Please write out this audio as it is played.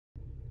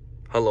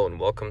Hello and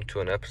welcome to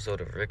an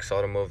episode of Rick's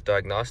Automotive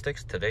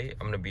Diagnostics. Today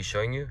I'm going to be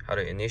showing you how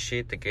to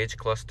initiate the gauge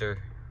cluster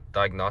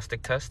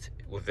diagnostic test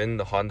within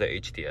the Honda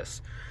HDS.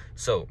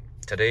 So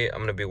today I'm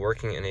going to be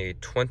working in a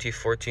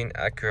 2014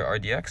 Acura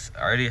RDX.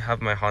 I already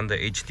have my Honda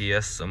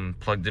HDS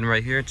plugged in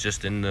right here. It's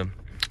just in the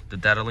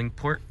data link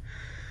port.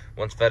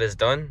 Once that is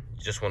done,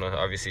 you just want to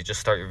obviously just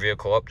start your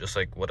vehicle up just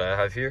like what I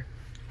have here.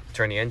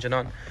 Turn the engine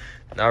on.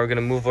 Now we're going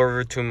to move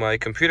over to my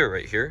computer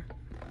right here.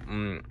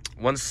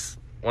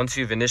 Once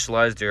you've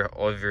initialized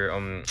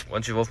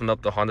once you've opened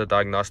up the Honda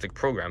Diagnostic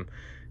program,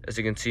 as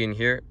you can see in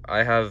here,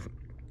 I've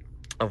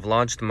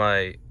launched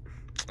my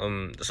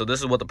so this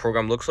is what the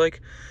program looks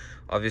like.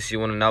 Obviously, you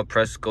want to now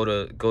press go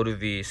to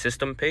the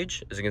system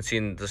page. As you can see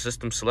in the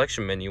system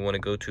selection menu, you want to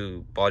go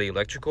to body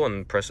electrical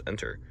and press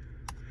enter.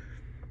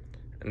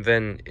 And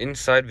then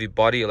inside the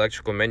body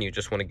electrical menu, you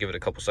just want to give it a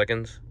couple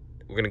seconds.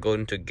 We're going to go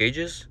into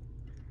gauges,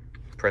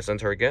 press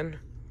enter again,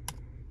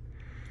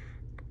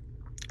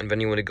 and then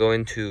you want to go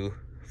into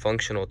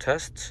functional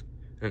tests.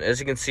 And as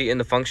you can see in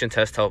the function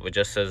test help, it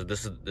just says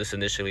this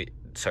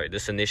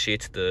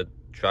initiates the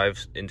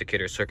drive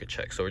indicator circuit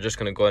check. So we're just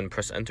going to go ahead and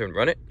press enter and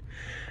run it.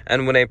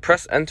 And when I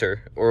press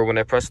enter, or when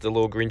I press the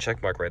little green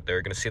check mark right there,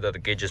 you're going to see that the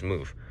gauges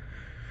move.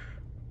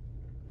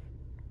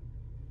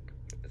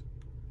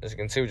 As you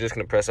can see, we're just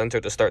going to press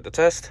enter to start the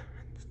test,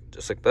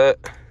 just like that.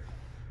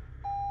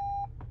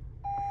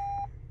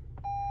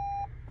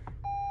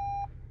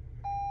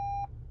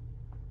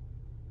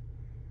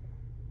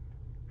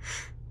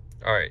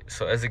 Alright,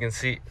 so as you can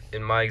see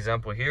in my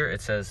example here, it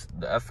says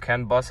the F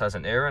CAN bus has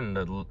an error and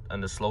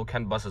the slow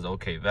CAN bus is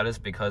okay. That is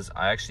because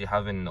I actually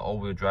have an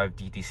all-wheel drive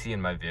DTC in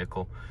my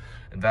vehicle,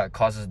 and that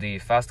causes the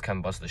fast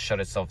CAN bus to shut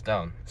itself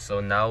down. So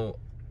now,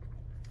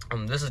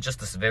 this is just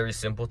this very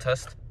simple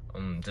test,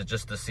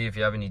 just to see if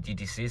you have any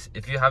DTCs.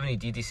 If you have any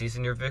DTCs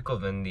in your vehicle,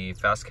 then the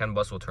fast CAN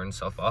bus will turn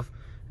itself off,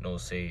 and it will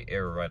say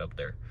error right up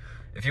there.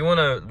 If you want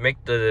to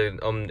make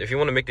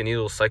the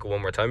needle cycle one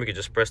more time, you could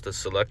just press the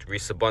select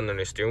reset button on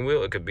your steering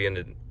wheel. It could be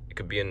in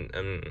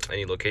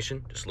any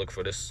location. Just look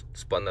for this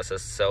button that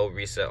says cell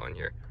reset on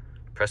here.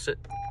 Press it,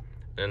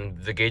 and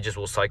the gauges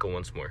will cycle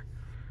once more.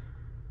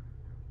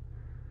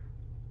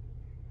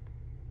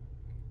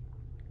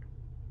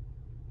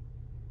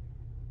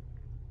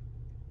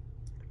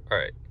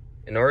 Alright,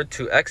 in order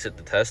to exit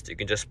the test, you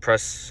can just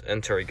press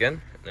enter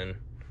again, and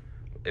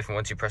then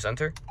once you press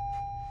enter,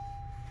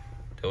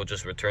 it will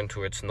just return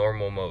to its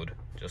normal mode,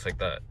 just like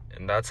that.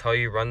 And that's how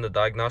you run the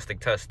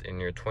diagnostic test in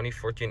your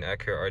 2014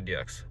 Acura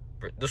RDX.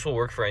 This will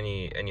work for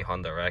any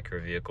Honda or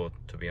Acura vehicle,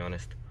 to be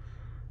honest.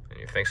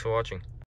 And thanks for watching.